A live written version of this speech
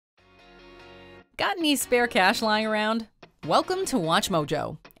Got any spare cash lying around? Welcome to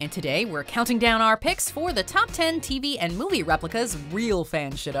WatchMojo, and today we're counting down our picks for the top 10 TV and movie replicas real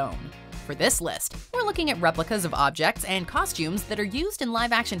fans should own. For this list, we're looking at replicas of objects and costumes that are used in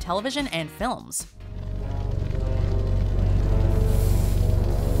live-action television and films.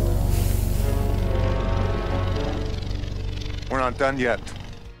 We're not done yet.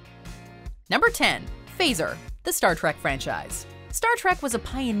 Number 10. Phaser, the Star Trek franchise. Star Trek was a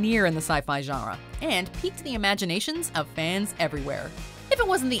pioneer in the sci-fi genre, and piqued the imaginations of fans everywhere. If it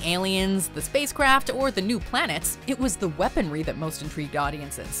wasn't the aliens, the spacecraft, or the new planets, it was the weaponry that most intrigued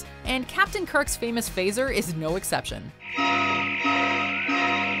audiences. And Captain Kirk's famous phaser is no exception.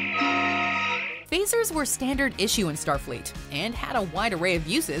 Phasers were standard issue in Starfleet, and had a wide array of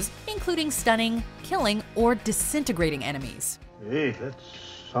uses, including stunning, killing, or disintegrating enemies. Hey, that's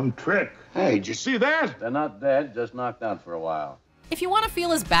some trick. Hey, did you see that? They're not dead, just knocked out for a while. If you want to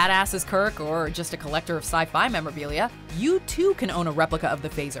feel as badass as Kirk, or just a collector of sci-fi memorabilia, you too can own a replica of the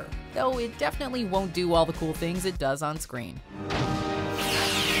phaser, though it definitely won't do all the cool things it does on screen.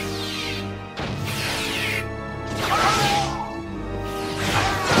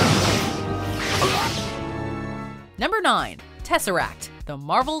 Number 9. Tesseract, the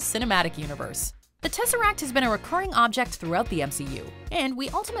Marvel Cinematic Universe. The Tesseract has been a recurring object throughout the MCU, and we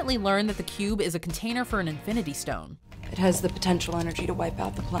ultimately learn that the cube is a container for an Infinity Stone. It has the potential energy to wipe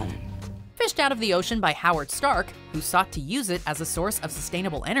out the planet. Fished out of the ocean by Howard Stark, who sought to use it as a source of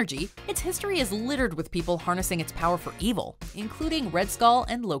sustainable energy, its history is littered with people harnessing its power for evil, including Red Skull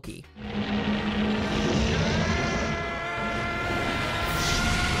and Loki.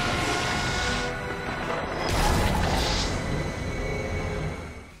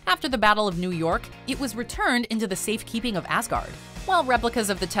 After the Battle of New York, it was returned into the safekeeping of Asgard. While replicas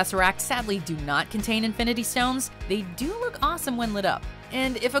of the Tesseract sadly do not contain Infinity Stones, they do look awesome when lit up.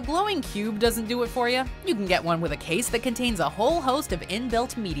 And if a glowing cube doesn't do it for you, you can get one with a case that contains a whole host of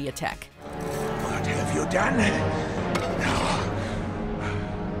inbuilt media tech. What have you done?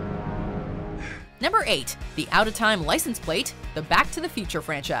 Number 8. The out-of-time license plate, the Back to the Future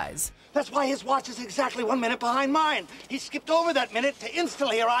franchise. That's why his watch is exactly 1 minute behind mine. He skipped over that minute to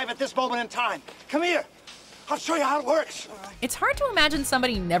instantly arrive at this moment in time. Come here. I'll show you how it works. It's hard to imagine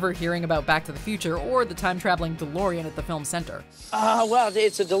somebody never hearing about Back to the Future or the time-traveling DeLorean at the film center. Well,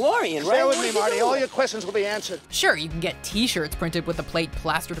 it's a DeLorean, right? Bear with me, Marty. All your questions will be answered. Sure, you can get t-shirts printed with the plate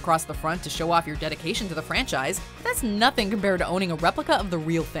plastered across the front to show off your dedication to the franchise, but that's nothing compared to owning a replica of the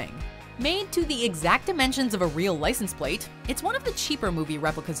real thing. Made to the exact dimensions of a real license plate, it's one of the cheaper movie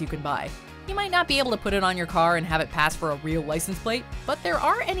replicas you can buy. You might not be able to put it on your car and have it pass for a real license plate, but there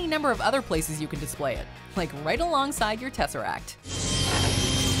are any number of other places you can display it, like right alongside your Tesseract.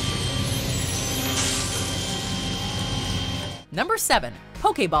 Number 7.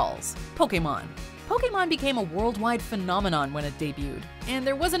 Pokeballs, Pokemon. Pokemon became a worldwide phenomenon when it debuted, and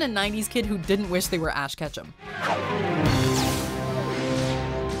there wasn't a 90s kid who didn't wish they were Ash Ketchum.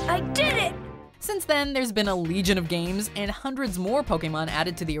 I did it! Since then, there's been a legion of games and hundreds more Pokemon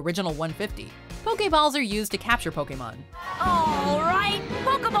added to the original 150. Pokeballs are used to capture Pokemon. All right,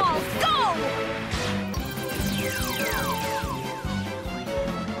 Pokeballs, go!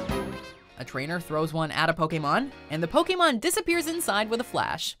 A trainer throws one at a Pokemon, and the Pokemon disappears inside with a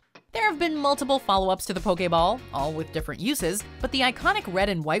flash. There have been multiple follow-ups to the Pokeball, all with different uses, but the iconic red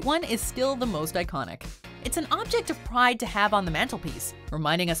and white one is still the most iconic. It's an object of pride to have on the mantelpiece,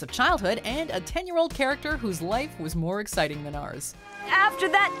 reminding us of childhood and a 10-year-old character whose life was more exciting than ours. After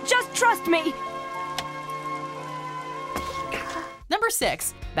that, just trust me! Number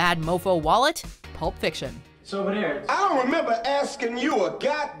 6. Bad Mofo Wallet, Pulp Fiction. It's over there. I don't remember asking you a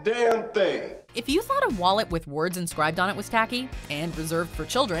goddamn thing. If you thought a wallet with words inscribed on it was tacky, and reserved for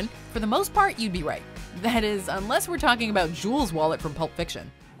children, for the most part you'd be right. That is, unless we're talking about Jules' wallet from Pulp Fiction.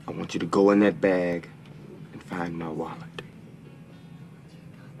 I want you to go in that bag and find my wallet.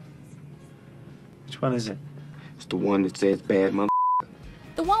 Which one is it? It's the one that says bad mother.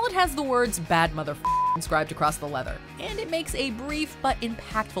 The wallet has the words bad mother inscribed across the leather, and it makes a brief but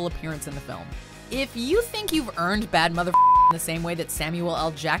impactful appearance in the film. If you think you've earned bad mother in the same way that Samuel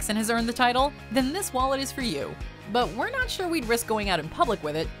L. Jackson has earned the title, then this wallet is for you. But we're not sure we'd risk going out in public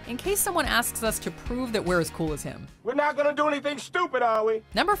with it in case someone asks us to prove that we're as cool as him. We're not gonna do anything stupid, are we?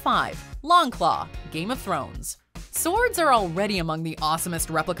 Number 5. Longclaw, Game of Thrones. Swords are already among the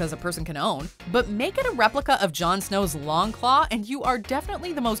awesomest replicas a person can own, but make it a replica of Jon Snow's Longclaw and you are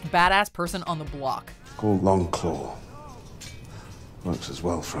definitely the most badass person on the block. It's called Longclaw. Works as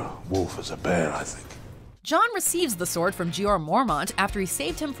well for a wolf as a bear, I think. Jon receives the sword from Jeor Mormont after he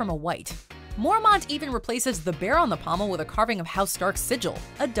saved him from a wight. Mormont even replaces the bear on the pommel with a carving of House Stark's sigil,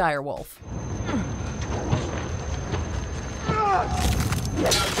 a direwolf.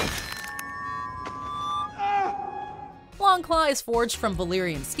 Longclaw is forged from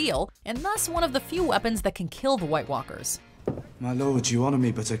Valyrian steel, and thus one of the few weapons that can kill the White Walkers. My lord, you honor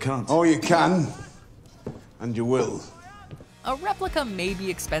me, but I can't. Oh, you can. And you will. A replica may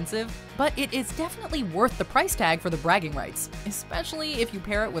be expensive, but it is definitely worth the price tag for the bragging rights, especially if you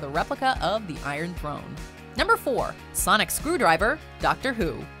pair it with a replica of the Iron Throne. Number 4. Sonic Screwdriver, Doctor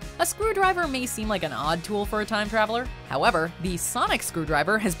Who. A screwdriver may seem like an odd tool for a time traveler. However, the Sonic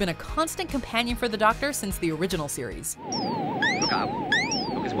Screwdriver has been a constant companion for the Doctor since the original series. Look out.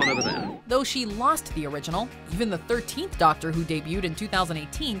 Look, there's one over there. Though she lost the original, even the 13th Doctor, who debuted in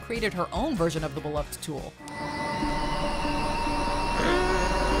 2018, created her own version of the beloved tool.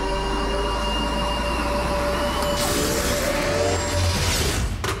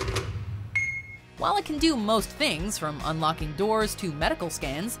 While it can do most things, from unlocking doors to medical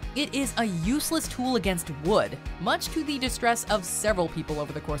scans, it is a useless tool against wood, much to the distress of several people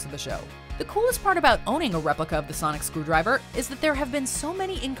over the course of the show. The coolest part about owning a replica of the Sonic Screwdriver is that there have been so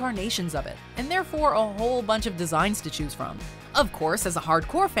many incarnations of it, and therefore a whole bunch of designs to choose from. Of course, as a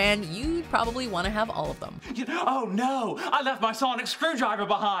hardcore fan, you'd probably want to have all of them. Oh no! I left my Sonic Screwdriver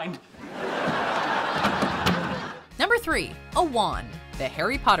behind! Number 3. A wand, the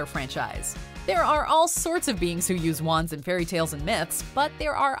Harry Potter franchise. There are all sorts of beings who use wands in fairy tales and myths, but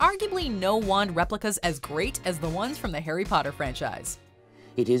there are arguably no wand replicas as great as the ones from the Harry Potter franchise.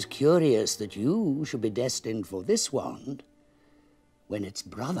 It is curious that you should be destined for this wand when its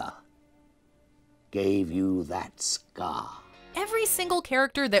brother gave you that scar. Every single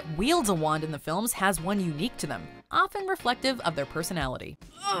character that wields a wand in the films has one unique to them, often reflective of their personality.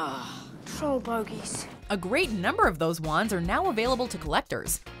 Troll bogies. A great number of those wands are now available to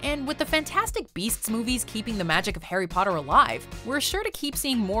collectors, and with the Fantastic Beasts movies keeping the magic of Harry Potter alive, we're sure to keep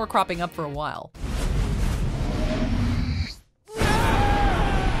seeing more cropping up for a while.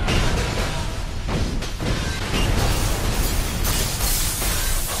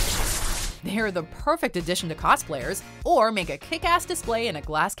 They're the perfect addition to cosplayers, or make a kick-ass display in a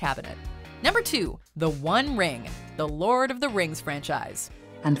glass cabinet. Number 2. The One Ring, the Lord of the Rings franchise.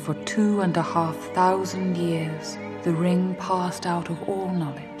 And for 2,500 years, the ring passed out of all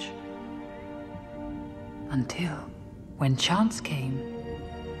knowledge. Until, when chance came,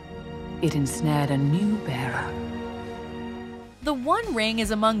 it ensnared a new bearer. The One Ring is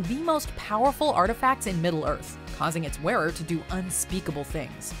among the most powerful artifacts in Middle-earth, causing its wearer to do unspeakable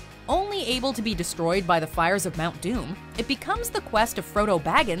things. Only able to be destroyed by the fires of Mount Doom, it becomes the quest of Frodo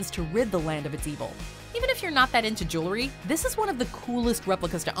Baggins to rid the land of its evil. Even if you're not that into jewelry, this is one of the coolest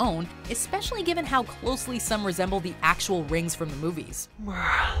replicas to own, especially given how closely some resemble the actual rings from the movies.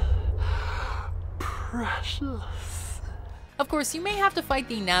 Precious. Of course, you may have to fight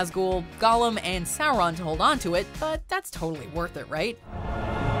the Nazgul, Gollum, and Sauron to hold on to it, but that's totally worth it, right?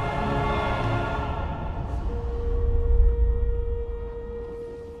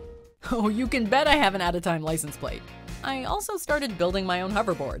 Oh, you can bet I have an out-of-time license plate. I also started building my own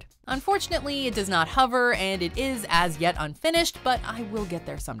hoverboard. Unfortunately, it does not hover, and it is as yet unfinished, but I will get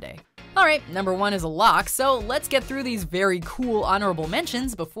there someday. Alright, number 1 is a lock, so let's get through these very cool honorable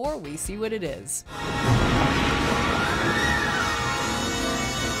mentions before we see what it is.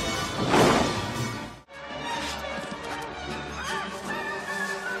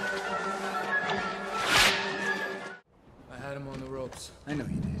 I had him on the ropes. I know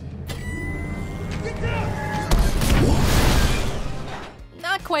you did.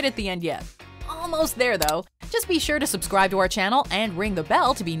 Not quite at the end yet. Almost there though. Just be sure to subscribe to our channel and ring the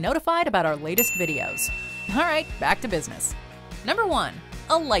bell to be notified about our latest videos. Alright, back to business. Number 1.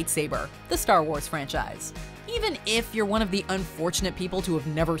 A lightsaber, the Star Wars franchise. Even if you're one of the unfortunate people to have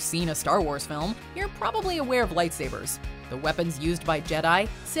never seen a Star Wars film, you're probably aware of lightsabers, the weapons used by Jedi,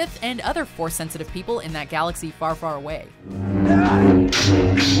 Sith, and other Force-sensitive people in that galaxy far, far away.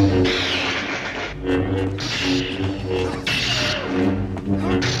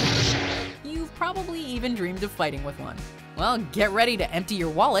 You've probably even dreamed of fighting with one. Well, get ready to empty your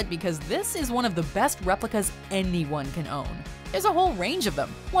wallet because this is one of the best replicas anyone can own. There's a whole range of them,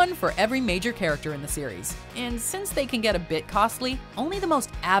 one for every major character in the series. And since they can get a bit costly, only the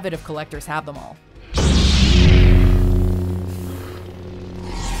most avid of collectors have them all.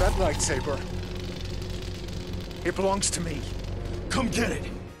 That lightsaber. It belongs to me. Come get it.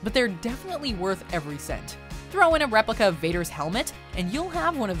 But they're definitely worth every cent. Throw in a replica of Vader's helmet, and you'll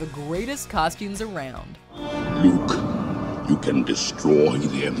have one of the greatest costumes around. Luke, you can destroy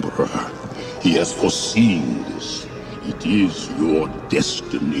the Emperor. He has foreseen this. It is your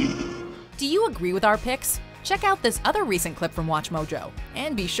destiny. Do you agree with our picks? Check out this other recent clip from WatchMojo,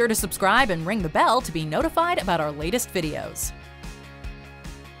 and be sure to subscribe and ring the bell to be notified about our latest videos.